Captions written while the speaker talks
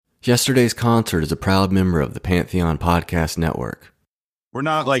Yesterday's Concert is a proud member of the Pantheon Podcast Network. We're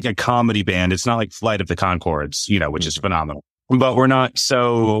not like a comedy band. It's not like Flight of the Conchords, which is phenomenal. But we're not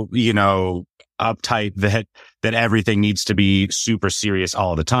so, uptight that everything needs to be super serious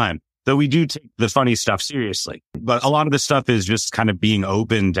all the time. Though we do take the funny stuff seriously. But a lot of the stuff is just kind of being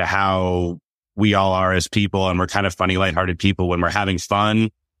open to how we all are as people. And we're kind of funny, lighthearted people when we're having fun.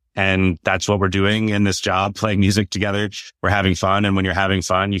 And that's what we're doing in this job, playing music together. We're having fun. And when you're having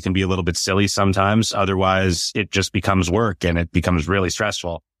fun, you can be a little bit silly sometimes. Otherwise, it just becomes work and it becomes really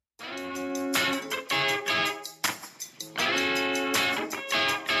stressful.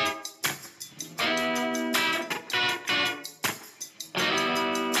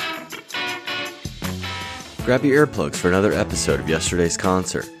 Grab your earplugs for another episode of Yesterday's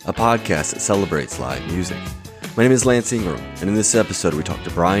Concert, a podcast that celebrates live music. My name is Lance Ingram, and in this episode we talk to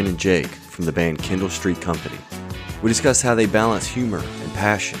Brian and Jake from the band Kendall Company. We discuss how they balance humor and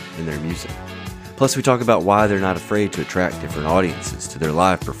passion in their music. Plus we talk about why they're not afraid to attract different audiences to their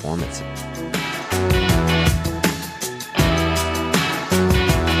live performances.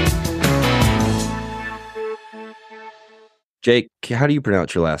 Jake, how do you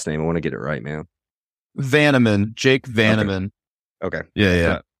pronounce your last name? I want to get it right, man. Vanneman, Jake Vanneman. Okay.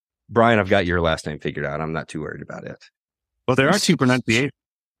 Yeah. Brian, I've got your last name figured out. I'm not too worried about it. Well, there are two pronunciations.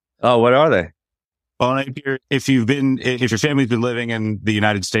 Oh, what are they? Well, if your family's been living in the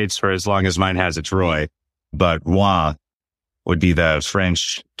United States for as long as mine has, it's Roy. But Roy would be the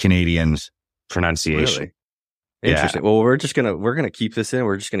French Canadian pronunciation. Really? Interesting. Yeah. Well, we're gonna keep this in.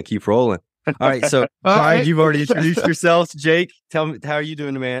 We're just gonna keep rolling. All right. So, Brian, you've already introduced yourself. Jake, tell me, how are you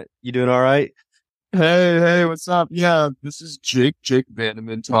doing, man? You doing all right? Hey, what's up? Yeah, this is Jake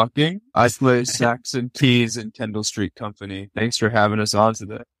Vanneman talking. I play sax and keys in Kendall Company. Thanks for having us on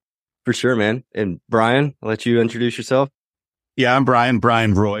today. For sure, man. And Brian, I'll let you introduce yourself. Yeah, I'm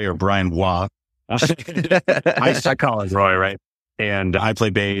Brian Roy or Brian Wah. I call it Roy, right? And I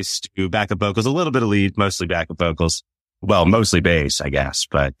play bass, do backup vocals, a little bit of lead, mostly backup vocals. Well, mostly bass, I guess.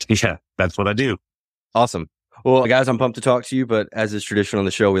 But yeah, that's what I do. Awesome. Well, guys, I'm pumped to talk to you, but as is tradition on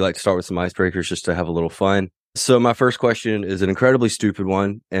the show, we like to start with some icebreakers just to have a little fun. So my first question is an incredibly stupid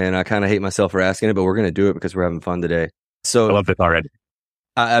one, and I kind of hate myself for asking it, but we're going to do it because we're having fun today. So I love it already.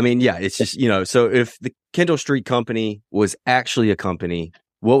 I mean, yeah, it's just, so if the Kendall Company was actually a company,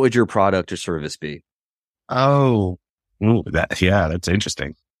 what would your product or service be? Oh, that's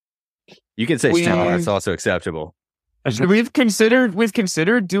interesting. You can say that's also acceptable. We've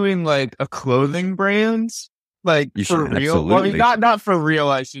considered doing like a clothing brand. Like for real, well, not for real,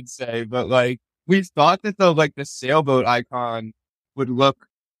 I should say, but like we thought that the sailboat icon would look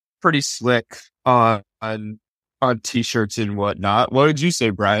pretty slick on t-shirts and whatnot. What did you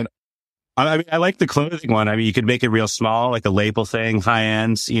say, Brian? I mean, I like the clothing one. I mean, you could make it real small, like a label thing, high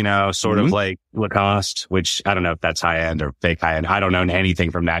end, sort of like Lacoste, which I don't know if that's high end or fake high end. I don't know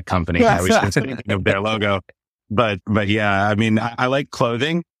anything from that company. I was just thinking of their logo, but yeah, I mean, I like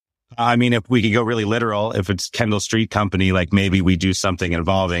clothing. I mean, if we could go really literal, if it's Kendall Company, like maybe we do something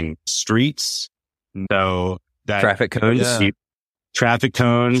involving streets. So that traffic cones, street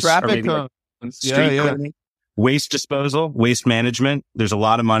cleaning, waste disposal, waste management. There's a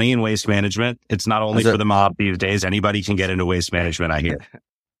lot of money in waste management. It's not only for the mob these days. Anybody can get into waste management, I hear.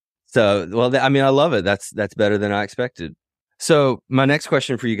 So, well, I mean, I love it. That's better than I expected. So my next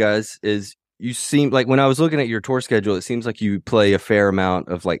question for you guys is, you seem like when I was looking at your tour schedule, it seems like you play a fair amount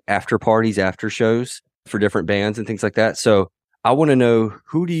of like after parties, after shows for different bands and things like that. So I want to know,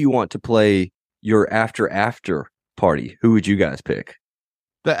 who do you want to play your after party? Who would you guys pick?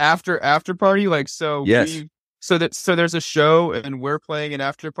 The after party? Like, so yes. So there's a show and we're playing an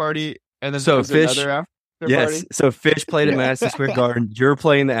after party and then there's Fish, another after yes. party. So Fish played at Madison Square Garden. You're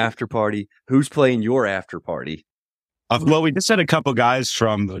playing the after party. Who's playing your after party? Well, we just had a couple guys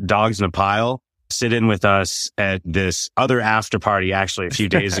from Dogs in a Pile sit in with us at this other after party actually a few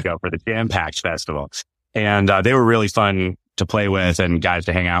days ago for the Jam Packed Festival. And they were really fun to play with and guys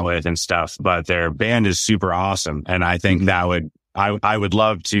to hang out with and stuff. But their band is super awesome. And I think I would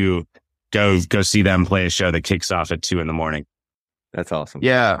love to go see them play a show that kicks off at 2 a.m. That's awesome.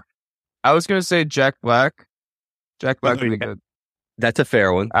 Yeah. I was going to say Jack Black. Jack Black would be good. That's a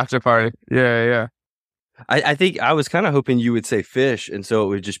fair one. After party. Yeah. I think I was kind of hoping you would say Fish, and so it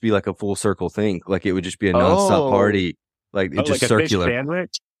would just be like a full circle thing. Like it would just be a nonstop party. Like it's just like circular. A fish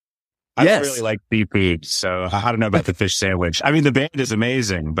sandwich? I don't really like seafood, so I don't know about the fish sandwich. I mean, the band is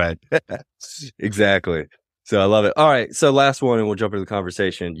amazing, but exactly. So I love it. All right. So last one, and we'll jump into the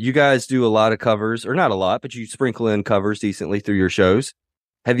conversation. You guys do a lot of covers, or not a lot, but you sprinkle in covers decently through your shows.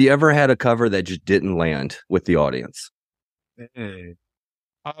 Have you ever had a cover that just didn't land with the audience?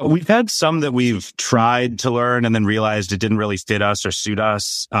 We've had some that we've tried to learn and then realized it didn't really fit us or suit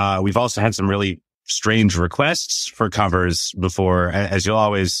us. We've also had some really strange requests for covers before, as you'll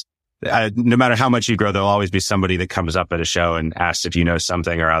always, no matter how much you grow, there'll always be somebody that comes up at a show and asks if you know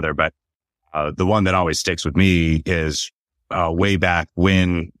something or other. But the one that always sticks with me is way back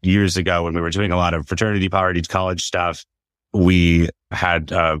when, years ago, when we were doing a lot of fraternity party college stuff, we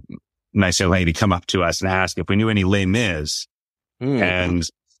had a nice young lady come up to us and ask if we knew any Les Mis. And,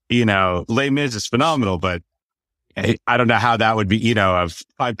 Les Mis is phenomenal, but I don't know how that would be, a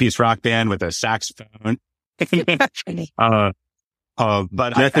 5-piece rock band with a saxophone. But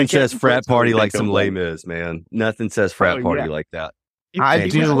nothing says frat party like some Les Mis, man. Nothing says frat party like that. I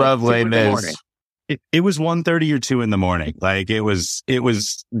do love Les Mis. It was 1:30 or 2 a.m. Like it was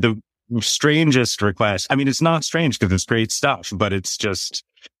the strangest request. I mean, it's not strange because it's great stuff, but it's just,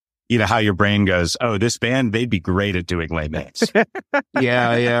 how your brain goes, oh, this band, they'd be great at doing Les Mis.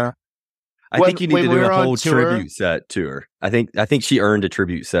 Yeah. I think you need to do a whole tribute set to her. I think she earned a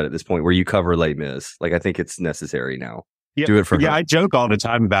tribute set at this point where you cover Les Mis. Like, I think it's necessary now. Yeah, do it for her. Yeah, I joke all the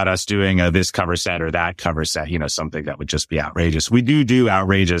time about us doing this cover set or that cover set, something that would just be outrageous. We do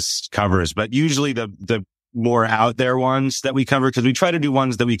outrageous covers, but usually the more out there ones that we cover, because we try to do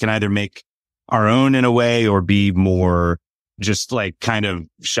ones that we can either make our own in a way or be more just like kind of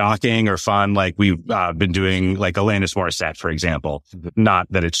shocking or fun. Like we've been doing like Alanis Morissette, for example. Not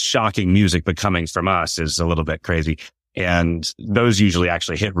that it's shocking music, but coming from us is a little bit crazy. And those usually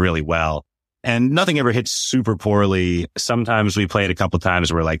actually hit really well. And nothing ever hits super poorly. Sometimes we play it a couple of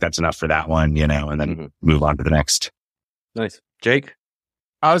times where we're like, that's enough for that one, and then move on to the next. Nice. Jake?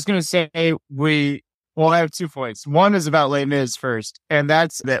 I was going to say I have 2 points. One is about Les Mis first. And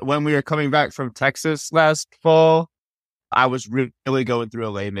that's that when we were coming back from Texas last fall, I was really going through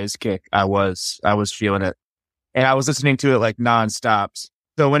a Les Mis kick. I was feeling it. And I was listening to it like nonstop.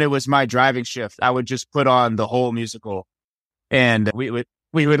 So when it was my driving shift, I would just put on the whole musical. And we would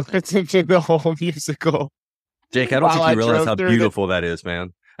listen to the whole musical. Jake, I don't think you realize how beautiful that is,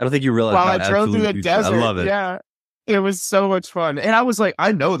 man. I don't think you realize how I drove through the desert. I love it. Yeah. It was so much fun. And I was like,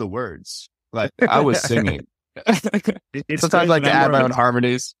 I know the words. Like, I was singing. Sometimes I like to add my own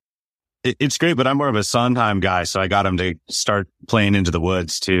harmonies. It's great, but I'm more of a Sondheim guy, so I got him to start playing Into the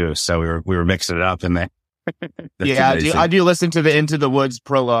Woods too. So we were mixing it up in there. Yeah, I do listen to the Into the Woods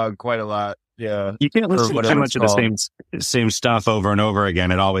prologue quite a lot. Yeah, you can't listen to too much of the same stuff over and over again.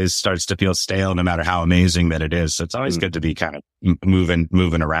 It always starts to feel stale, no matter how amazing that it is. So it's always good to be kind of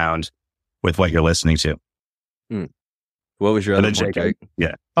moving around with what you're listening to. What was your other point, Jake?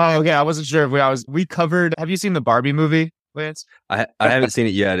 Yeah. Oh, okay. I wasn't sure if we covered. Have you seen the Barbie movie, Lance? I haven't seen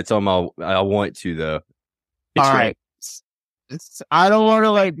it yet. It's on my. I want to though. All right. I don't want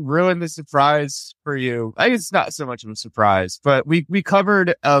to ruin the surprise for you. I think it's not so much of a surprise, but we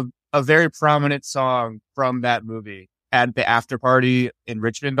covered a very prominent song from that movie at the after party in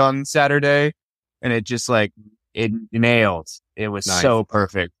Richmond on Saturday, and it just it nailed. It was so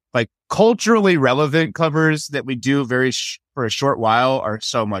perfect. Culturally relevant covers that we do for a short while are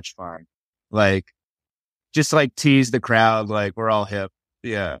so much fun. Just tease the crowd, we're all hip.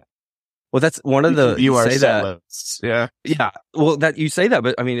 Yeah. Well, that's one of the you say that lists. Yeah. Yeah. Well, that you say that,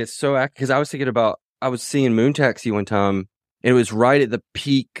 but I mean, it's so because I was thinking about I was seeing Moon Taxi one time, and it was right at the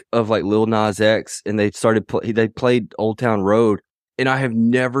peak of Lil Nas X, and they played Old Town Road, and I have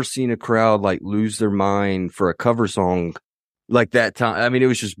never seen a crowd lose their mind for a cover song like that time. I mean, it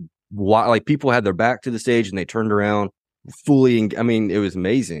was just people had their back to the stage and they turned around fully. I mean, it was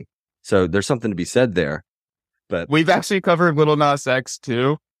amazing. So there's something to be said there. But we've actually covered Lil Nas X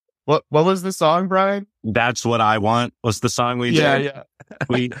too. What was the song, Brian? That's What I Want was the song we did. Yeah.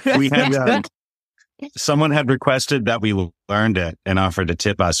 We had someone had requested that we learned it and offered to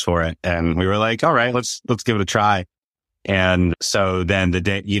tip us for it, and we were like, all right, let's give it a try. And so then the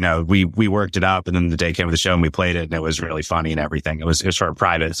day, we worked it up, and then the day came of the show and we played it, and it was really funny and everything. It was sort of a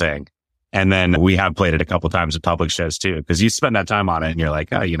private thing. And then we have played it a couple times at public shows too, because you spend that time on it and you're like,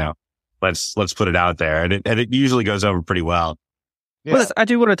 oh, let's put it out there. And it usually goes over pretty well. Yeah. Well, I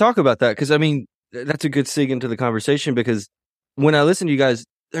do want to talk about that because I mean, that's a good segue into the conversation, because when I listen to you guys,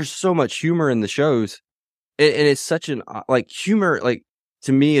 there's so much humor in the shows, and it's such an humor,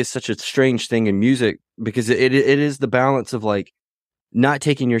 to me, is such a strange thing in music, because it is the balance of not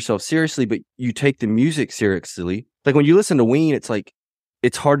taking yourself seriously, but you take the music seriously. When you listen to Ween,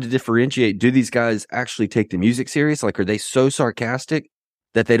 it's hard to differentiate. Do these guys actually take the music serious? Are they so sarcastic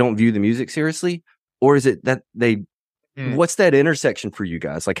that they don't view the music seriously? Or is it that what's that intersection for you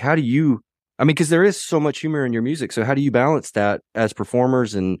guys? How do you, because there is so much humor in your music. So how do you balance that as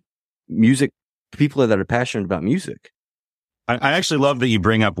performers and music people that are passionate about music? I actually love that you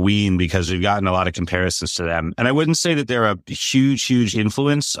bring up Ween because we've gotten a lot of comparisons to them. And I wouldn't say that they're a huge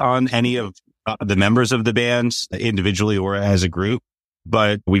influence on any of the members of the band individually or as a group,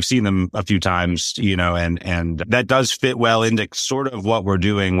 but we've seen them a few times, and that does fit well into sort of what we're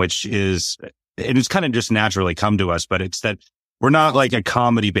doing, which is, it's kind of just naturally come to us, but it's that we're not like a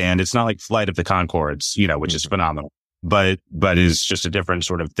comedy band. It's not like Flight of the Conchords, which is phenomenal, but is just a different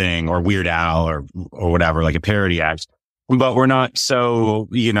sort of thing, or Weird Al or whatever, like a parody act. But we're not so,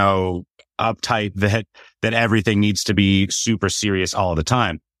 uptight that everything needs to be super serious all the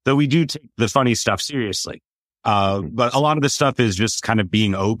time. Though we do take the funny stuff seriously. But a lot of the stuff is just kind of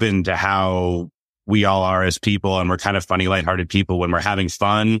being open to how we all are as people. And we're kind of funny, lighthearted people when we're having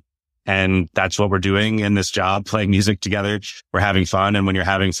fun. And that's what we're doing in this job, playing music together. We're having fun. And when you're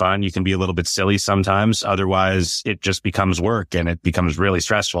having fun, you can be a little bit silly sometimes. Otherwise, it just becomes work and it becomes really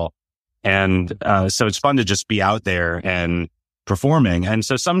stressful. And so it's fun to just be out there and performing. And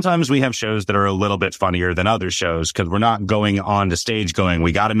so sometimes we have shows that are a little bit funnier than other shows because we're not going on the stage going,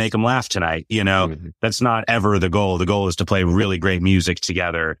 we got to make them laugh tonight. That's not ever the goal. The goal is to play really great music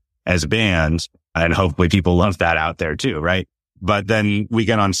together as a band. And hopefully people love that out there too, right? But then we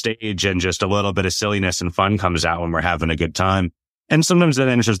get on stage and just a little bit of silliness and fun comes out when we're having a good time. And sometimes that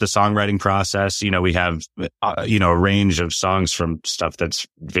enters the songwriting process. We have, a range of songs from stuff that's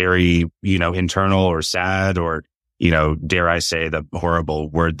very, internal or sad or, dare I say the horrible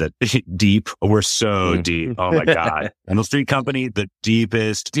word that deep. We're so deep. Oh my God. And the Street Company, the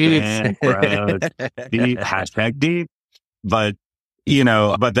deepest band, deep, hashtag deep. But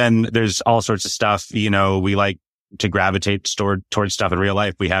then there's all sorts of stuff, we like to gravitate towards stuff in real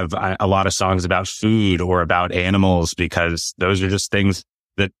life. We have a lot of songs about food or about animals because those are just things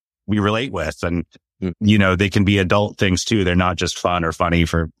that we relate with. And, they can be adult things too. They're not just fun or funny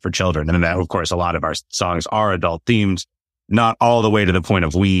for children. And then, of course, a lot of our songs are adult themed, not all the way to the point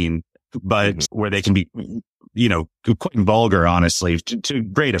of Ween, but where they can be, quite vulgar, honestly, to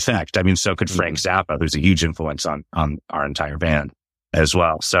great effect. I mean, so could Frank Zappa, who's a huge influence on our entire band as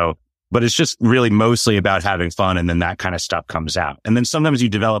well. So, but it's just really mostly about having fun. And then that kind of stuff comes out. And then sometimes you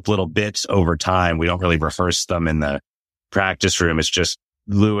develop little bits over time. We don't really rehearse them in the practice room. It's just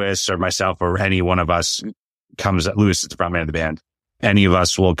Lewis or myself or any one of us Lewis is the frontman of the band. Any of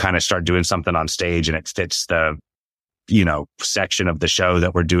us will kind of start doing something on stage and it fits the, section of the show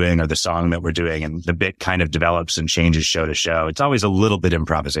that we're doing or the song that we're doing. And the bit kind of develops and changes show to show. It's always a little bit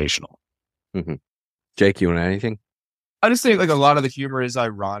improvisational. Mm-hmm. Jake, you want to add anything? I just think like a lot of the humor is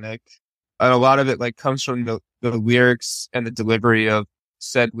ironic. And a lot of it like comes from the lyrics and the delivery of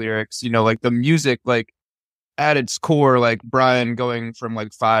said lyrics, like the music, like at its core, like Brian going from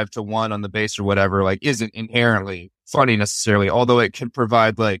like 5 to 1 on the bass or whatever, like isn't inherently funny necessarily, although it can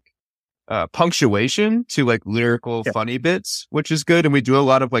provide like punctuation to like lyrical funny bits, which is good. And we do a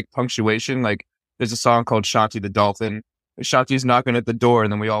lot of like punctuation. Like there's a song called Shanti the Dolphin. Shanti's knocking at the door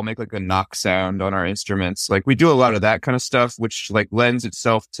and then we all make like a knock sound on our instruments. Like we do a lot of that kind of stuff, which like lends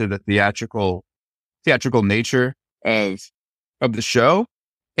itself to the theatrical nature of the show.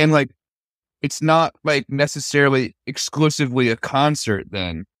 And like, it's not like necessarily exclusively a concert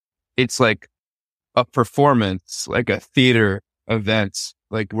then. It's like a performance, like a theater event.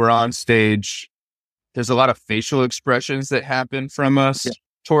 Like we're on stage. There's a lot of facial expressions that happen from us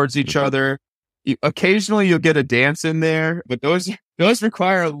towards each other. Occasionally you'll get a dance in there, but those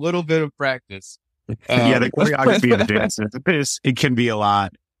require a little bit of practice. The choreography of the dance, it can be a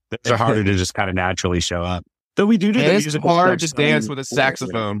lot. Those are harder to just kind of naturally show up. Though we do the music. It's hard to dance with a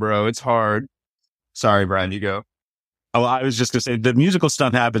saxophone, bro. It's hard. Sorry, Brian, you go. Oh, I was just going to say the musical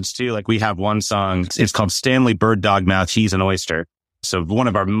stuff happens too. Like we have one song, it's called Stanley Bird Dog Mouth, He's an Oyster. So one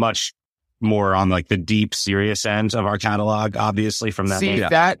of our much more on like the deep, serious end of our catalog, obviously from that. See,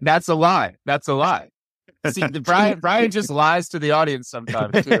 that's a lie. That's a lie. See, Brian just lies to the audience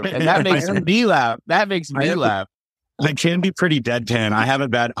sometimes too. And that makes me laugh. That makes me laugh. I can be pretty deadpan.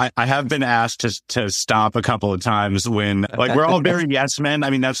 I have been asked to stop a couple of times when like we're all very yes men.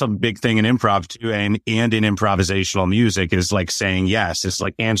 I mean, that's a big thing in improv too. And in improvisational music is like saying yes. It's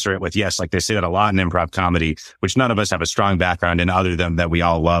like answer it with yes. Like they say that a lot in improv comedy, which none of us have a strong background in other than that we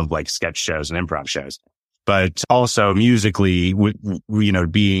all love like sketch shows and improv shows. But also musically,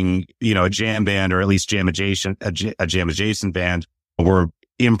 being, a jam band or at least a jam adjacent band, we're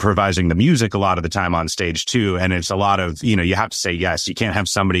improvising the music a lot of the time on stage too. And it's a lot of, you have to say yes. You can't have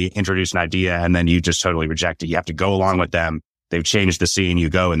somebody introduce an idea and then you just totally reject it. You have to go along with them. They've changed the scene.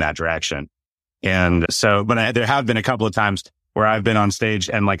 You go in that direction. And so, but there have been a couple of times where I've been on stage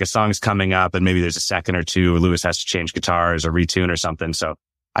and like a song's coming up and maybe there's a second or two, Lewis has to change guitars or retune or something. So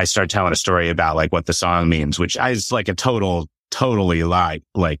I start telling a story about like what the song means, which is like a total totally like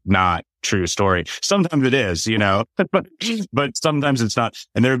not true story. Sometimes it is, but sometimes it's not.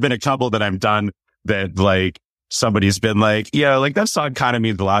 And there have been a couple that I've done that like somebody's been like, yeah, like that song kind of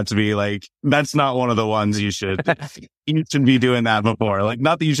means a lot to me. Like that's not one of the ones you should be doing that before. Like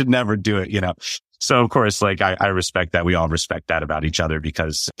not that you should never do it, So of course, like I respect that. We all respect that about each other,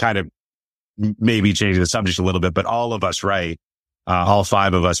 because kind of maybe changing the subject a little bit, but all of us write. All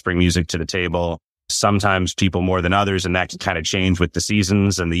 5 of us bring music to the table. Sometimes people more than others, and that can kind of change with the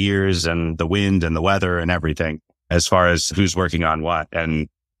seasons and the years and the wind and the weather and everything, as far as who's working on what and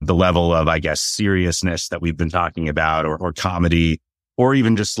the level of, I guess, seriousness that we've been talking about, or comedy, or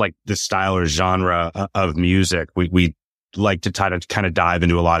even just like the style or genre of music. We like to try to kind of dive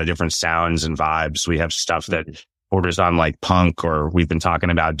into a lot of different sounds and vibes. We have stuff that borders on like punk, or we've been talking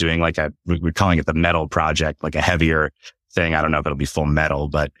about doing like we're calling it the metal project, like a heavier thing. I don't know if it'll be full metal,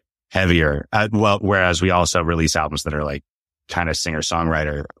 but heavier. Whereas we also release albums that are like kind of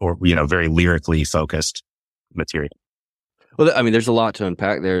singer-songwriter or, very lyrically focused material. Well, I mean, there's a lot to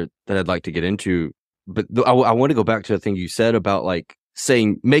unpack there that I'd like to get into, but I want to go back to the thing you said about like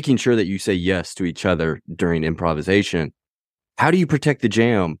making sure that you say yes to each other during improvisation. How do you protect the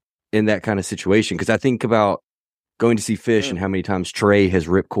jam in that kind of situation? Because I think about going to see Fish and how many times Trey has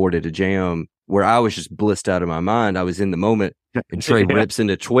ripcorded a jam where I was just blissed out of my mind. I was in the moment, and Trey rips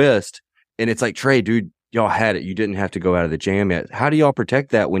into Twist, and it's like, Trey, dude, y'all had it. You didn't have to go out of the jam yet. How do y'all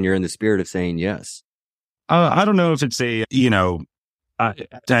protect that when you're in the spirit of saying yes? I don't know if it's the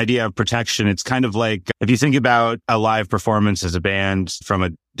idea of protection. It's kind of like if you think about a live performance as a band from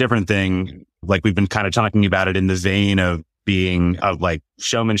a different thing, like we've been kind of talking about it in the vein of being of like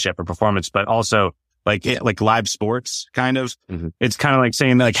showmanship or performance, but also like live sports kind of. Mm-hmm. It's kind of like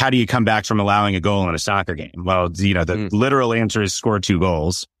saying like, how do you come back from allowing a goal in a soccer game? Well, the literal answer is score 2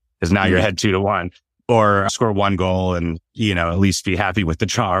 goals, because now you're ahead 2-1, or score 1 goal and, at least be happy with the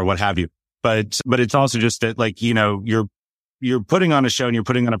draw or what have you. But it's also just that like, you're putting on a show and you're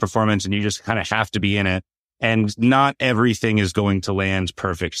putting on a performance, and you just kind of have to be in it. And not everything is going to land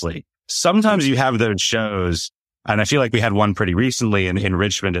perfectly. Sometimes you have those shows. And I feel like we had one pretty recently in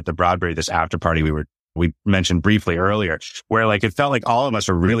Richmond at the Broadbury, this after party we mentioned briefly earlier, where like it felt like all of us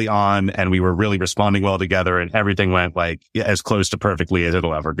were really on and we were really responding well together, and everything went like as close to perfectly as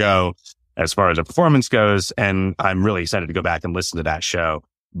it'll ever go as far as a performance goes. And I'm really excited to go back and listen to that show.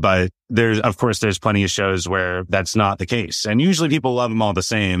 But there's plenty of shows where that's not the case. And usually people love them all the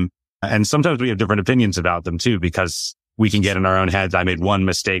same. And sometimes we have different opinions about them too, because we can get in our own heads. I made one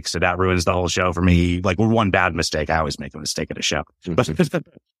mistake, so that ruins the whole show for me. Like one bad mistake. I always make a mistake at a show.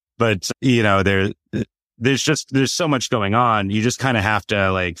 But there's so much going on. You just kind of have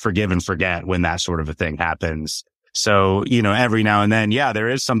to like forgive and forget when that sort of a thing happens. So, every now and then, there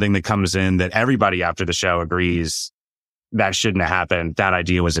is something that comes in that everybody after the show agrees that shouldn't have happened. That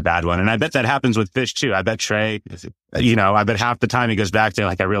idea was a bad one. And I bet that happens with Fish too. I bet Trey, I bet half the time he goes back to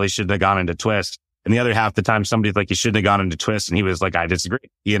like, I really shouldn't have gone into Twist. And the other half the time somebody's like, you shouldn't have gone into Twist. And he was like, I disagree,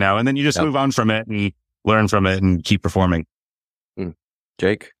 and then you just move on from it and learn from it and keep performing.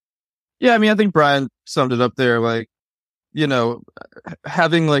 Jake? Yeah. I mean, I think Brian summed it up there. Like,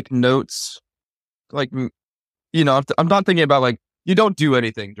 having like notes, like, I'm not thinking about like, you don't do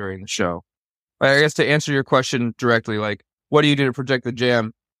anything during the show. I guess to answer your question directly, like, what do you do to protect the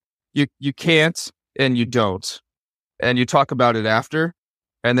jam? You can't, and you don't. And you talk about it after,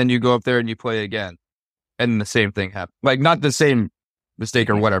 and then you go up there and you play again. And the same thing happens. Like, not the same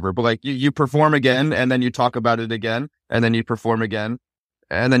mistake or whatever, but like you perform again, and then you talk about it again, and then you perform again,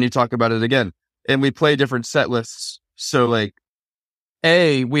 and then you talk about it again. And we play different set lists. So like,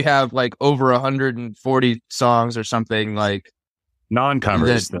 we have like over 140 songs or something, like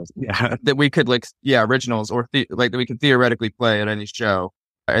non-covers that we could like, originals, or like that we could theoretically play at any show.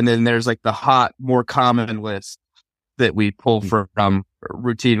 And then there's like the hot, more common list that we pull from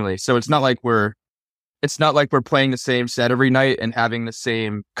routinely. So it's not like we're playing the same set every night and having the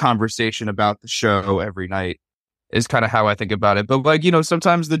same conversation about the show every night, is kind of how I think about it. But like,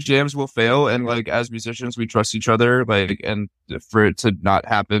 sometimes the jams will fail, and like as musicians, we trust each other, like, and for it to not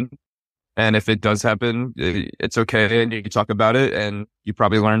happen. And if it does happen, it's okay, and you can talk about it, and you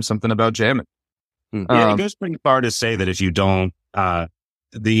probably learn something about jamming. Yeah, it goes pretty far to say that if you don't, that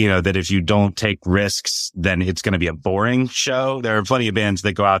if you don't take risks, then it's going to be a boring show. There are plenty of bands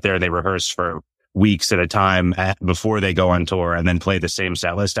that go out there and they rehearse for weeks at a time before they go on tour, and then play the same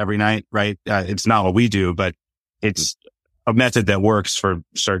set list every night, right? It's not what we do, but it's a method that works for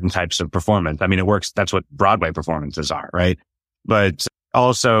certain types of performance. I mean, it works. That's what Broadway performances are, right? But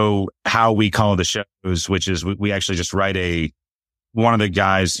also how we call the shows, which is we actually just write one of the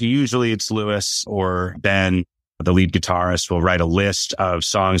guys, usually it's Lewis or Ben, The lead guitarist will write a list of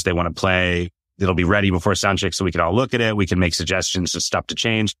songs they want to play. It'll be ready before soundcheck so we can all look at it. We can make suggestions of stuff to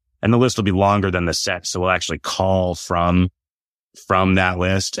change. And the list will be longer than the set. So we'll actually call from that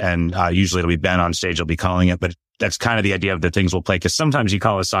list. And usually it'll be Ben on stage. He'll be calling it. But that's kind of the idea of the things we'll play. Because sometimes you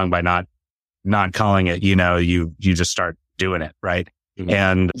call a song by not calling it, you just start doing it, right? Mm-hmm.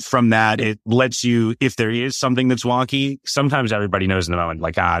 And from that, it lets you, if there is something that's wonky, sometimes everybody knows in the moment,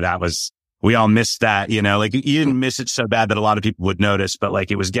 like, we all missed that, like you didn't miss it so bad that a lot of people would notice, but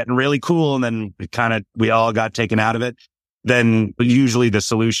like it was getting really cool. And then we all got taken out of it. Then usually the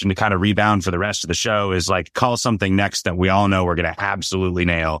solution to kind of rebound for the rest of the show is like call something next that we all know we're going to absolutely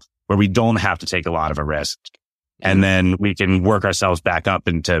nail, where we don't have to take a lot of a risk. And then we can work ourselves back up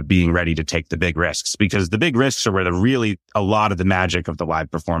into being ready to take the big risks, because the big risks are where a lot of the magic of the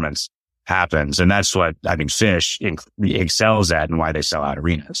live performance happens. And that's what I think Phish excels at and why they sell out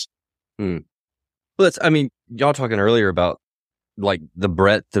arenas. Well, y'all talking earlier about like the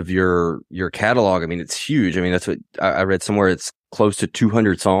breadth of your catalog. I mean, it's huge. I mean, that's what I read somewhere. It's close to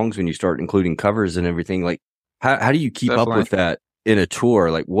 200 songs when you start including covers and everything. Like, how do you keep up with that in a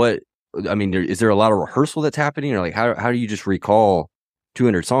tour? Like, is there a lot of rehearsal that's happening, or like how do you just recall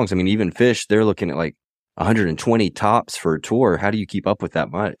 200 songs? I mean, even Phish, they're looking at like 120 tops for a tour. How do you keep up with that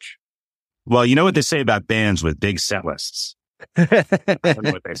much? Well, you know what they say about bands with big set lists. I don't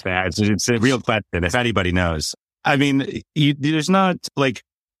know what they say. It's a real question, if anybody knows. I mean, there's not like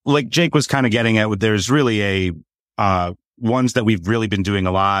Jake was kind of getting at. There's really ones that we've really been doing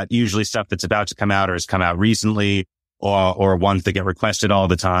a lot. Usually stuff that's about to come out or has come out recently, or ones that get requested all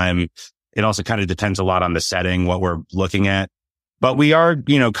the time. It also kind of depends a lot on the setting, what we're looking at. But we are,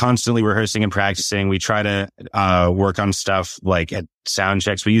 constantly rehearsing and practicing. We try to work on stuff like at sound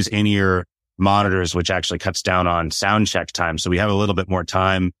checks. We use in-ear monitors, which actually cuts down on sound check time. So we have a little bit more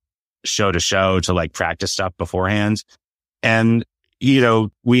time show to show to like practice stuff beforehand. And,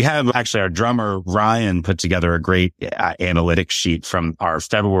 we have actually our drummer, Ryan, put together a great analytics sheet from our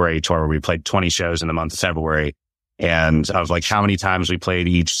February tour where we played 20 shows in the month of February, and of like how many times we played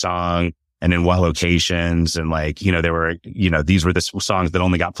each song and in what locations. And like, there were, these were the songs that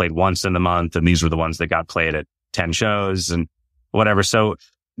only got played once in the month. And these were the ones that got played at 10 shows and whatever. So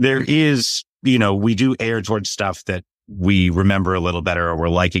there is, we do air towards stuff that we remember a little better, or we're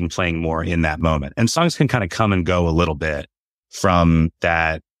liking playing more in that moment. And songs can kind of come and go a little bit from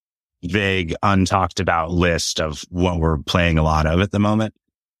that vague, untalked about list of what we're playing a lot of at the moment.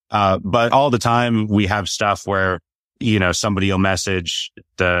 But all the time we have stuff where, somebody will message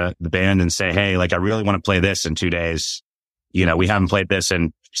the band and say, hey, like, I really want to play this in 2 days. We haven't played this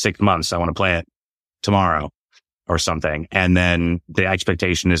in 6 months. I want to play it tomorrow or something. And then the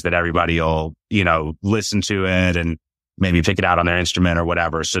expectation is that everybody will, listen to it and maybe pick it out on their instrument or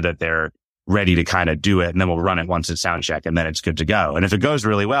whatever, so that they're ready to kind of do it. And then we'll run it once it's sound check, and then it's good to go. And if it goes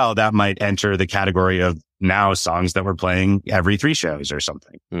really well, that might enter the category of now songs that we're playing every 3 shows or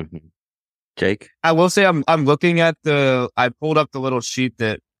something. Mm-hmm. Jake? I will say I'm looking at I pulled up the little sheet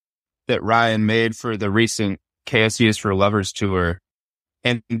that Ryan made for the recent KSU's for Lovers tour.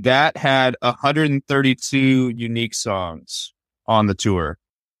 And that had 132 unique songs on the tour,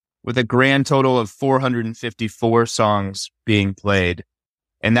 with a grand total of 454 songs being played.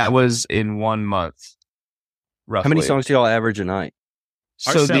 And that was in 1 month, roughly. How many songs do y'all average a night?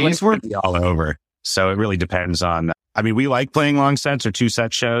 So these were all over. So it really depends on, we like playing long sets or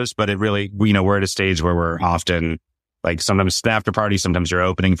 2-set shows, but it really, we're at a stage where we're often like, sometimes it's an after party, sometimes you're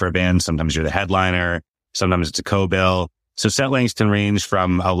opening for a band, sometimes you're the headliner, sometimes it's a co-bill. So set lengths can range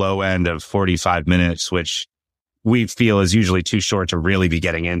from a low end of 45 minutes, which we feel is usually too short to really be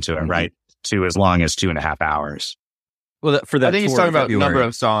getting into it, right? To as long as 2.5 hours. Well, for that, I think he's talking about number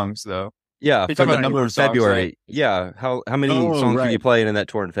of songs, though. Yeah, he's talking about number of songs, February. Right? Yeah, how many songs were you playing in that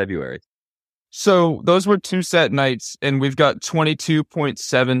tour in February? So those were 2-set nights, and we've got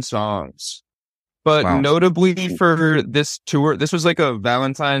 22.7 songs. But notably for this tour, this was like a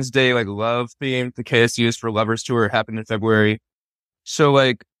Valentine's Day, like love themed. The KSU's for Lovers tour happened in February. So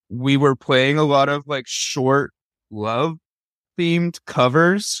like we were playing a lot of like short love themed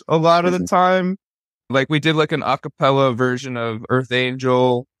covers a lot of the time. Like we did like an a cappella version of Earth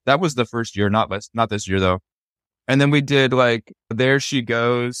Angel. That was the first year, not this year though. And then we did like There She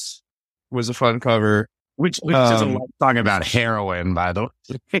Goes was a fun cover. Which is a song about heroin, by the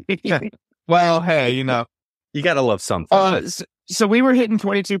way. Well, hey, you gotta love something. So we were hitting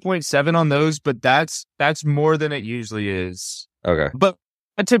 22.7 on those, but that's more than it usually is. Okay. But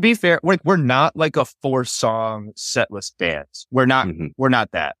to be fair, we're not like a 4-song setlist band. We're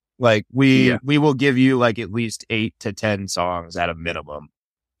not that. Like we will give you like at least 8 to 10 songs at a minimum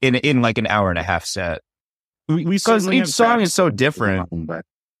in like an hour and a half set. because each song is so different. But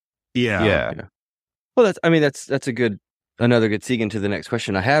yeah. Well, that's another good segue into the next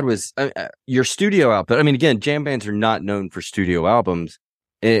question I had was your studio output. I mean, again, jam bands are not known for studio albums,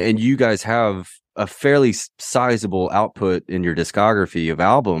 and you guys have a fairly sizable output in your discography of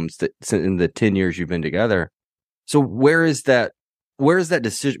albums that in the 10 years you've been together. So where is that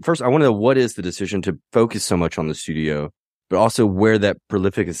decision? First, I want to know, what is the decision to focus so much on the studio, but also where that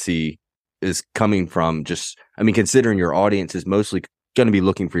prolificacy is coming from? Just, I mean, considering your audience is mostly going to be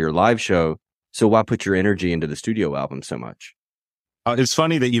looking for your live show, so why put your energy into the studio album so much? It's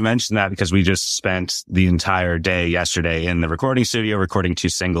funny that you mentioned that, because we just spent the entire day yesterday in the recording studio recording 2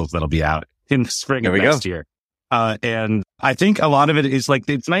 singles that'll be out in the spring of next year. And I think a lot of it is like,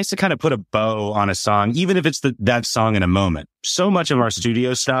 it's nice to kind of put a bow on a song, even if it's that song in a moment. So much of our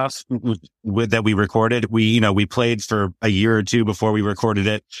studio stuff that we recorded, we played for a year or two before we recorded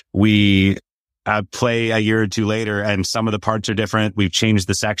it. We play a year or two later, and some of the parts are different. We've changed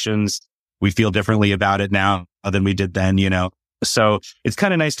the sections. We feel differently about it now than we did then, So it's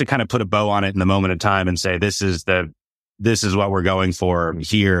kind of nice to kind of put a bow on it in the moment of time and say, this is what we're going for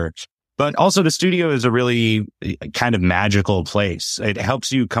here. But also, the studio is a really kind of magical place. It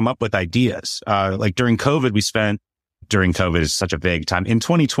helps you come up with ideas. Like during COVID is such a vague time. In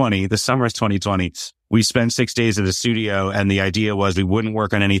 2020, the summer of 2020, we spent 6 days at the studio, and the idea was we wouldn't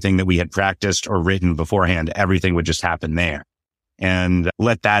work on anything that we had practiced or written beforehand. Everything would just happen there, and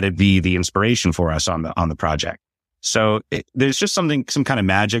let that be the inspiration for us on the project. So there's just some kind of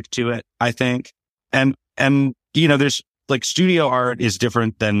magic to it, I think. And there's like, studio art is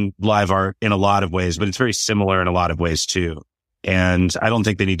different than live art in a lot of ways, but it's very similar in a lot of ways too. And I don't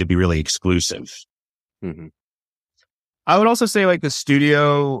think they need to be really exclusive. Mm-hmm. I would also say, like, the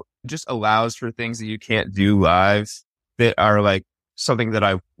studio just allows for things that you can't do live that are like something that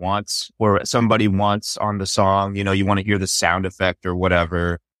I want, or somebody wants on the song. You want to hear the sound effect or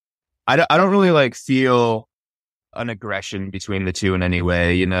whatever. I don't really like feel an aggression between the two in any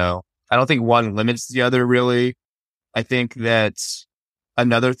way. I don't think one limits the other, really. I think that's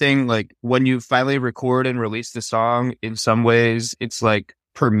another thing. Like, when you finally record and release the song, in some ways, it's like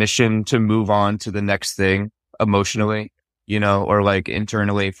permission to move on to the next thing emotionally, or like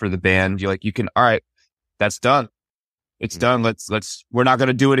internally for the band. You can, all right, that's done. It's done. We're not going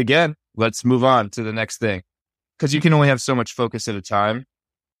to do it again. Let's move on to the next thing. 'Cause you can only have so much focus at a time.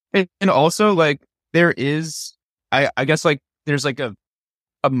 And also, like, there is, I guess, like, there's like a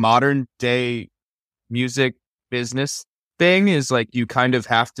modern day music business thing is like, you kind of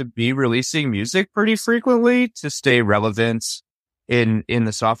have to be releasing music pretty frequently to stay relevant in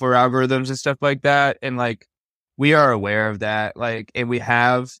the software algorithms and stuff like that. And like, we are aware of that. Like, and we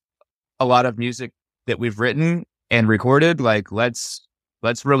have a lot of music that we've written and recorded. Like, let's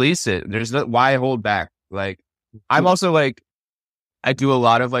release it. There's no, why hold back? Like, I'm also like, I do a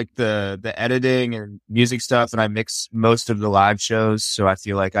lot of like the editing and music stuff, and I mix most of the live shows. So I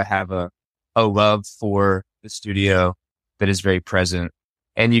feel like I have a love for the studio that is very present,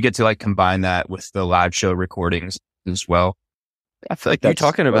 and you get to like combine that with the live show recordings as well. I feel like that's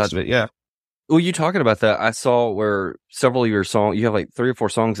you're talking about it. Yeah. Well, you talking about that, I saw where several of your songs, you have like 3 or 4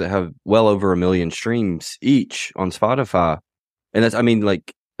 songs that have well over 1 million streams each on Spotify. And that's,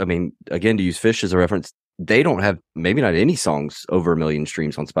 again, to use Fish as a reference, they don't have maybe not any songs over 1 million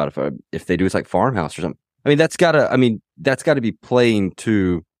streams on Spotify. If they do, it's like Farmhouse or something. That's gotta be playing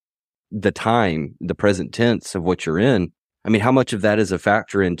to the time, the present tense of what you're in. How much of that is a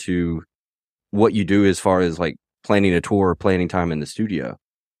factor into what you do as far as like planning a tour, planning time in the studio?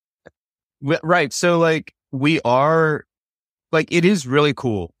 Right. So like, we are like, it is really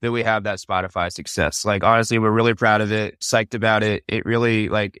cool that we have that Spotify success. Like, honestly, we're really proud of it, psyched about it. It really,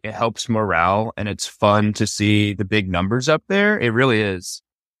 like, it helps morale, and it's fun to see the big numbers up there. It really is.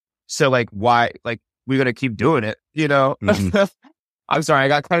 So like, why, like, we got to keep doing it, Mm-hmm. I'm sorry, I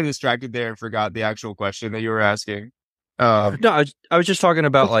got kind of distracted there and forgot the actual question that you were asking. No, I was just talking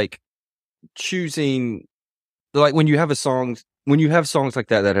about like choosing, like, when you have songs like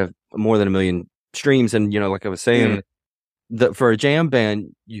that have more than 1 million streams, and like I was saying, for a jam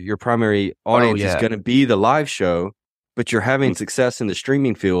band, your primary audience is going to be the live show, but you're having success in the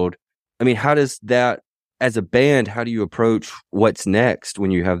streaming field. How does that, as a band, how do you approach what's next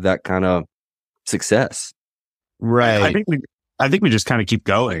when you have that kind of success? Right. I think we just kind of keep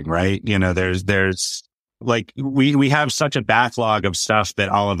going, right? There's like, we have such a backlog of stuff that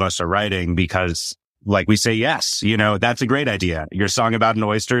all of us are writing, because like, we say, yes, that's a great idea. Your song about an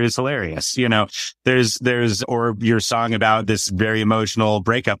oyster is hilarious. Or your song about this very emotional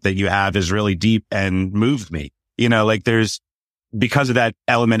breakup that you have is really deep and moved me. Like, there's because of that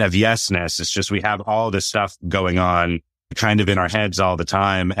element of yesness, it's just, we have all this stuff going on kind of in our heads all the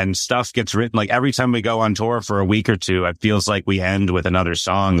time, and stuff gets written. Like every time we go on tour for a week or two, it feels like we end with another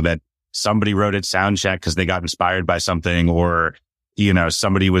song that somebody wrote at sound check because they got inspired by something, or, you know,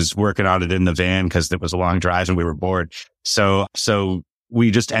 somebody was working on it in the van because it was a long drive and we were bored. So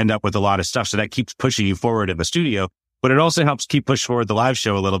we just end up with a lot of stuff. So that keeps pushing you forward in the studio, but it also helps keep push forward the live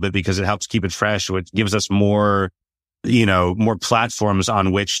show a little bit because it helps keep it fresh. So it gives us more, you know, more platforms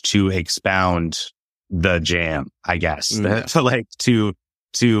on which to expound the jam, I guess. So like to,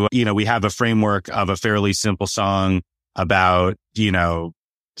 you know, we have a framework of a fairly simple song about, you know,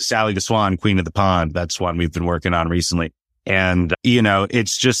 Sally the Swan, Queen of the Pond. That's one we've been working on recently. And, you know,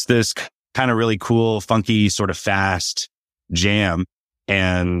 it's just this kind of really cool, funky, sort of fast jam.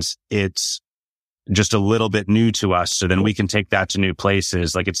 And it's just a little bit new to us. So then we can take that to new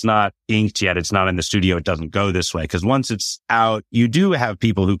places. Like it's not inked yet. It's not in the studio. It doesn't go this way. Cause once it's out, you do have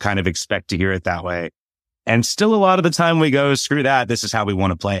people who kind of expect to hear it that way. And still a lot of the time we go, screw that. This is how we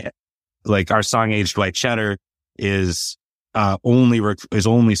want to play it. Like our song Aged White Cheddar is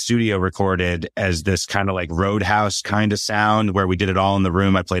only studio recorded as this kind of like Roadhouse kind of sound where we did it all in the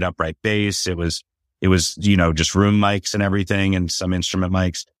room. I played upright bass. It was, you know, just room mics and everything and some instrument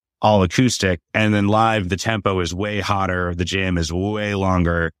mics, all acoustic. And then live, the tempo is way hotter. The jam is way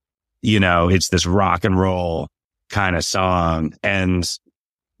longer. You know, it's this rock and roll kind of song. And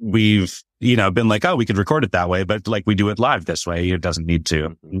we've, you know, been like, oh, we could record it that way, but like we do it live this way. It doesn't need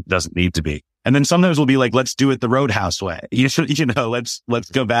to be. And then sometimes we'll be like, let's do it the Roadhouse way. You know, let's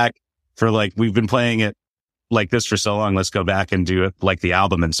go back for like, we've been playing it like this for so long. Let's go back and do it like the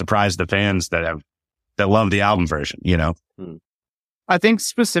album and surprise the fans that love the album version, you know? I think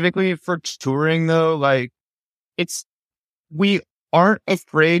specifically for touring though, like we aren't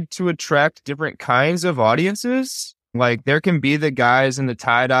afraid to attract different kinds of audiences. Like there can be the guys in the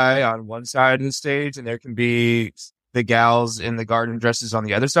tie-dye on one side of the stage and there can be the gals in the garden dresses on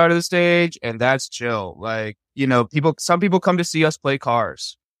the other side of the stage. And that's chill. Like, you know, some people come to see us play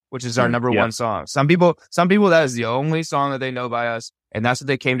Cars, which is our number one song. Some people, that is the only song that they know by us. And that's what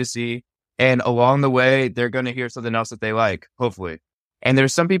they came to see. And along the way, they're going to hear something else that they like, hopefully. And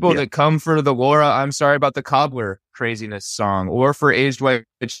there's some people that come for the Laura, I'm Sorry About the Cobbler craziness song, or for Aged White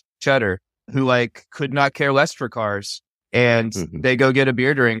Cheddar, who like could not care less for Cars. And they go get a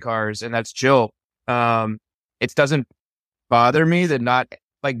beer during Cars, and that's chill. It doesn't bother me that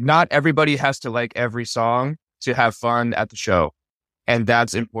not everybody has to like every song to have fun at the show. And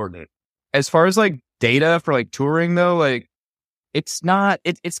that's important. As far as like data for like touring though, like it's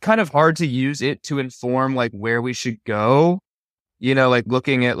kind of hard to use it to inform like where we should go. You know, like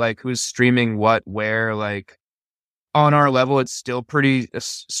looking at like who's streaming what, where, like on our level, it's still pretty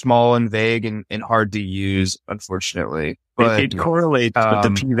small and vague and hard to use, unfortunately. But it correlates, but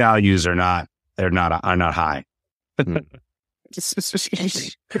the p values are not high.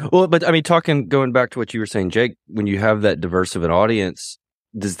 Well, but I mean, going back to what you were saying, Jake, when you have that diverse of an audience,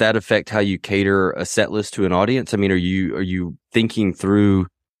 does that affect how you cater a set list to an audience? I mean, are you thinking through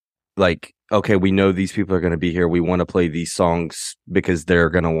like, okay, we know these people are going to be here. We want to play these songs because they're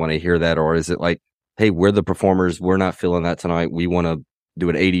going to want to hear that. Or is it like, hey, we're the performers. We're not feeling that tonight. We want to do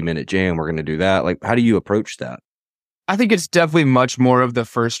an 80-minute jam. We're going to do that. Like, how do you approach that? I think it's definitely much more of the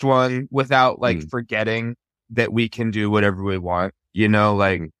first one without like forgetting that we can do whatever we want, you know,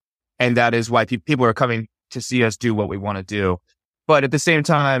 like, and that is why people are coming to see us do what we want to do. But at the same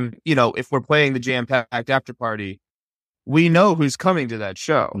time, you know, if we're playing the jam-packed after party, we know who's coming to that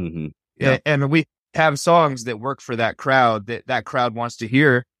show. Yeah. And we have songs that work for that crowd that crowd wants to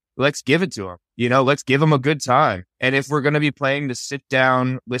hear. Let's give it to them. You know, let's give them a good time. And if we're going to be playing the sit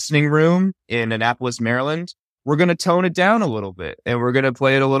down listening room in Annapolis, Maryland, we're going to tone it down a little bit and we're going to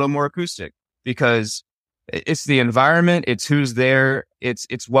play it a little more acoustic because it's the environment. It's who's there. It's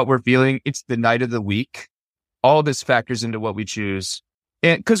what we're feeling. It's the night of the week. All this factors into what we choose.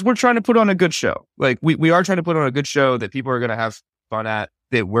 And because we're trying to put on a good show. Like we are trying to put on a good show that people are going to have fun at,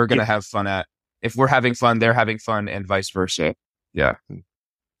 that we're going to have fun at. If we're having fun, they're having fun and vice versa. Yeah.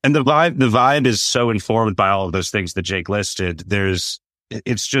 And the vibe is so informed by all of those things that Jake listed.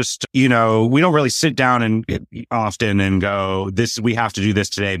 It's just, you know, we don't really sit down and often and go, we have to do this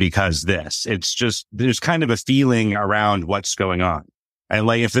today because this. It's just, there's kind of a feeling around what's going on. And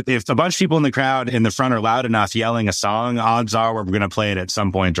like, if a bunch of people in the crowd in the front are loud enough yelling a song, odds are we're going to play it at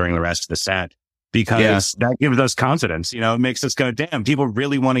some point during the rest of the set because that gives us confidence. You know, it makes us go, damn, people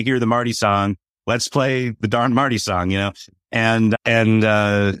really want to hear the Marty song. Let's play the darn Marty song, you know? And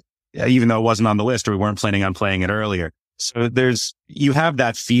even though it wasn't on the list or we weren't planning on playing it earlier. So you have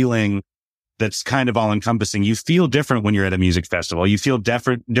that feeling that's kind of all encompassing. You feel different when you're at a music festival. You feel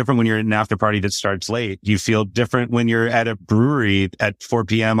different when you're at an after party that starts late. You feel different when you're at a brewery at 4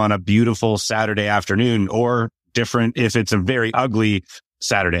 p.m. on a beautiful Saturday afternoon, or different if it's a very ugly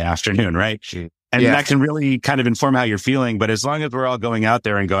Saturday afternoon, right? And that can really kind of inform how you're feeling. But as long as we're all going out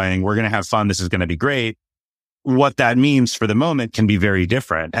there and going, we're going to have fun, this is going to be great, what that means for the moment can be very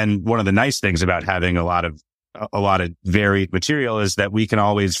different. And one of the nice things about having a lot of varied material is that we can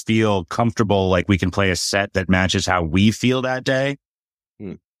always feel comfortable, like we can play a set that matches how we feel that day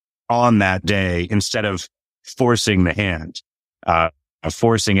on that day, instead of forcing the hand,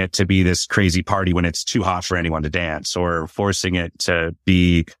 forcing it to be this crazy party when it's too hot for anyone to dance, or forcing it to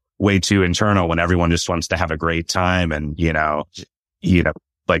be way too internal when everyone just wants to have a great time and,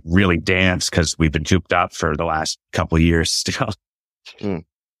 like really dance because we've been cooped up for the last couple of years still.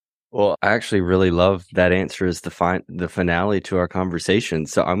 Well, I actually really love that answer as the finale to our conversation.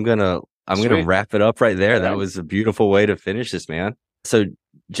 So I'm gonna wrap it up right there. That was a beautiful way to finish this, man. So,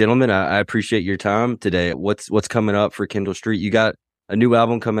 gentlemen, I appreciate your time today. What's coming up for Kendall Street? You got a new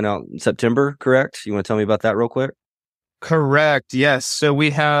album coming out in September, correct? You want to tell me about that real quick? Correct. Yes. So we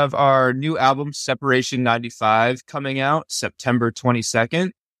have our new album, Separation 95, coming out September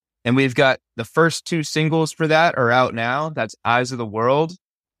 22nd. And we've got the first 2 singles for that are out now. That's Eyes of the World,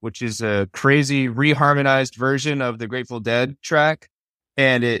 which is a crazy reharmonized version of the Grateful Dead track.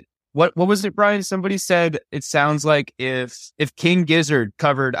 And what was it, Brian? Somebody said it sounds like if King Gizzard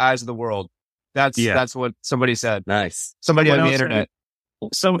covered Eyes of the World. That's what somebody said. Nice. Somebody on the internet.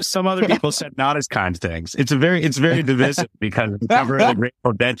 Some other people said not as kind things. It's very divisive because covering the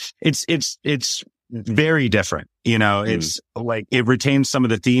Grateful Dead, it's very different. It's like it retains some of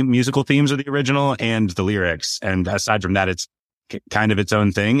the musical themes of the original and the lyrics. And aside from that, it's kind of its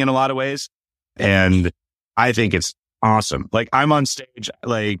own thing in a lot of ways. And I think it's awesome. Like, I'm on stage,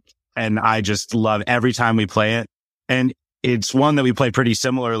 and I just love every time we play it. And it's one that we play pretty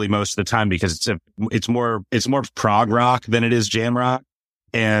similarly most of the time because it's more prog rock than it is jam rock.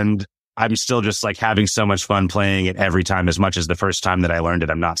 And I'm still just like having so much fun playing it every time, as much as the first time that I learned it.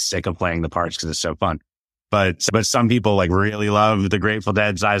 I'm not sick of playing the parts because it's so fun. But some people like really love the Grateful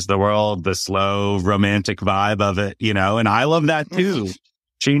Dead's Eyes of the World, the slow romantic vibe of it, and I love that too.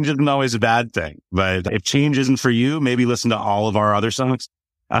 Change isn't always a bad thing, but if change isn't for you, maybe listen to all of our other songs.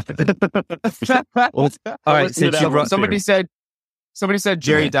 All right. Somebody said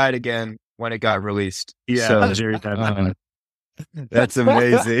Jerry died again when it got released. Yeah, so, Jerry died. That's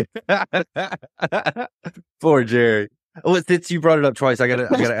amazing. Poor Jerry. Well, since you brought it up twice, I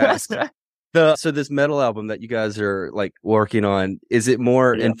gotta ask. So this metal album that you guys are like working on, is it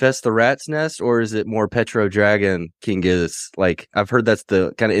more Infest the Rat's Nest, or is it more Petro Dragon King Giz? Like, I've heard that's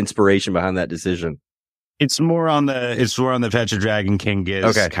the kind of inspiration behind that decision. It's more on the Petro Dragon King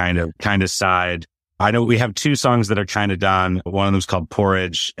Giz kind of side. I know we have 2 songs that are kind of done. One of them's called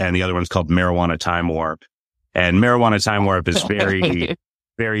Porridge and the other one's called Marijuana Time Warp. And Marijuana Time Warp is very,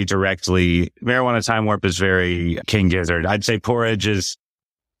 very directly, Marijuana Time Warp is very King Gizzard. I'd say Porridge is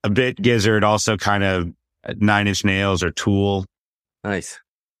a bit Gizzard, also kind of 9 Inch Nails or Tool. Nice.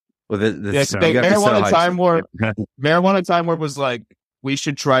 Well, Marijuana Time Warp was like, we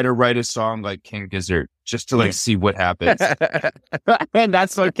should try to write a song like King Gizzard just to see what happens. And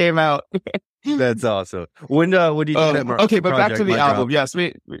that's what came out. That's awesome. When do you do that? Okay, but back to the album. Yes,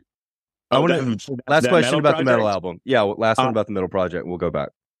 last question about the metal album. Yeah, last one about the metal project. We'll go back.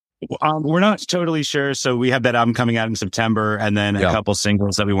 We're not totally sure. So we have that album coming out in September, and then a couple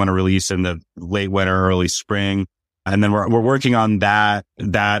singles that we want to release in the late winter, early spring. And then we're working on that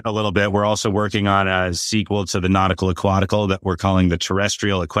a little bit. We're also working on a sequel to the Nautical Aquatical that we're calling the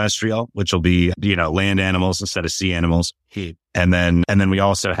Terrestrial Equestrial, which will be, land animals instead of sea animals. And then we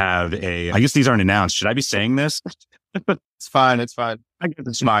also have I guess these aren't announced. Should I be saying this? It's fine. It's fine. I guess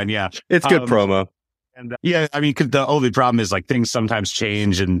it's fine. Yeah. It's good promo. And cause the only problem is like things sometimes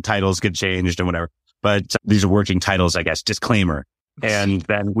change and titles get changed and whatever, but these are working titles, I guess, disclaimer. And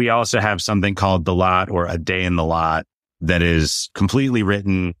then we also have something called The Lot, or A Day in the Lot, that is completely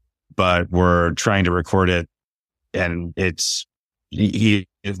written, but we're trying to record it. And it's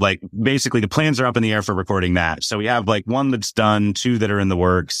like, basically the plans are up in the air for recording that. So we have like 1 that's done, 2 that are in the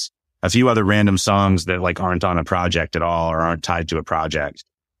works, a few other random songs that like aren't on a project at all or aren't tied to a project.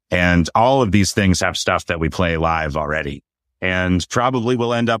 And all of these things have stuff that we play live already. And probably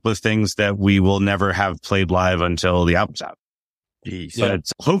we'll end up with things that we will never have played live until the album's out. Jeez. But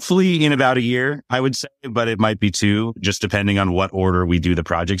hopefully in about a year, I would say, but it might be 2, just depending on what order we do the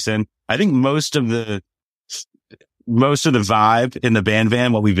projects in. I think most of the vibe in the band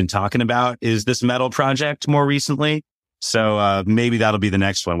van, what we've been talking about, is this metal project more recently. So maybe that'll be the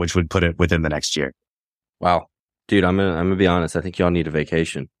next one, which would put it within the next year. Wow. Dude, I'm gonna be honest. I think y'all need a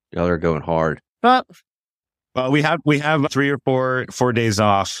vacation. Y'all are going hard. Well, we have 3 or 4 days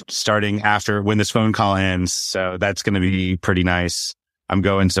off starting after when this phone call ends. So that's going to be pretty nice. I'm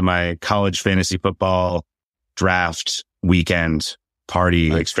going to my college fantasy football draft weekend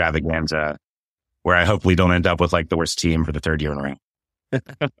party extravaganza, where I hopefully don't end up with like the worst team for the 3rd year in a row.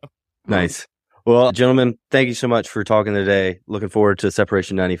 Nice. Well, gentlemen, thank you so much for talking today. Looking forward to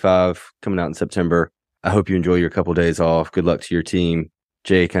Separation 95 coming out in September. I hope you enjoy your couple days off. Good luck to your team.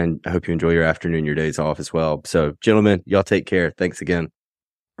 Jake, I hope you enjoy your afternoon, your days off as well. So, gentlemen, y'all take care. Thanks again.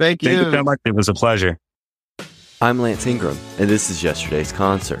 Thank you. Thank you so much. It was a pleasure. I'm Lance Ingram, and this is Yesterday's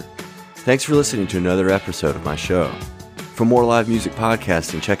Concert. Thanks for listening to another episode of my show. For more live music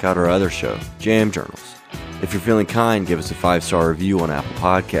podcasting, check out our other show, Jam Journals. If you're feeling kind, give us a 5-star review on Apple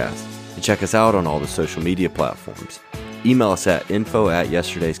Podcasts, and check us out on all the social media platforms. Email us at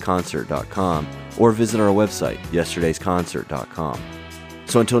info@yesterdaysconcert.com or visit our website, yesterdaysconcert.com.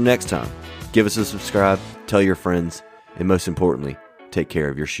 So until next time, give us a subscribe, tell your friends, and most importantly, take care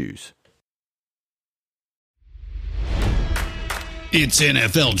of your shoes. It's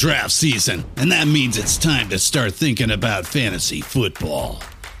NFL draft season, and that means it's time to start thinking about fantasy football.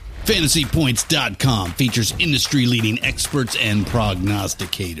 FantasyPoints.com features industry-leading experts and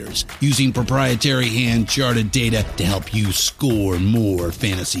prognosticators using proprietary hand-charted data to help you score more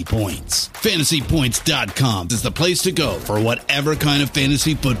fantasy points. FantasyPoints.com is the place to go for whatever kind of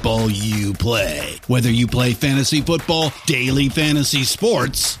fantasy football you play. Whether you play fantasy football, daily fantasy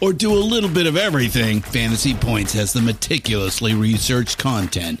sports, or do a little bit of everything, Fantasy Points has the meticulously researched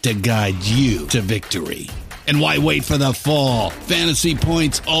content to guide you to victory. And why wait for the fall? Fantasy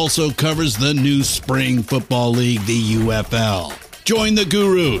Points also covers the new spring football league, the UFL. Join the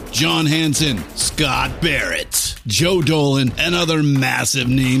guru, John Hansen, Scott Barrett, Joe Dolan, and other massive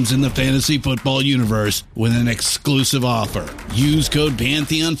names in the fantasy football universe with an exclusive offer. Use code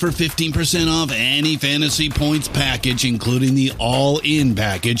Pantheon for 15% off any Fantasy Points package, including the all-in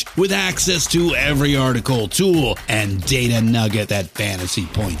package, with access to every article, tool, and data nugget that Fantasy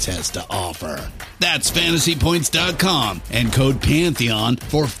Points has to offer. That's FantasyPoints.com and code Pantheon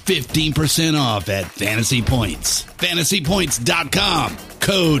for 15% off at Fantasy Points. FantasyPoints.com,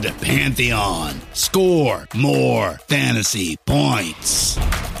 code Pantheon. Score more fantasy points.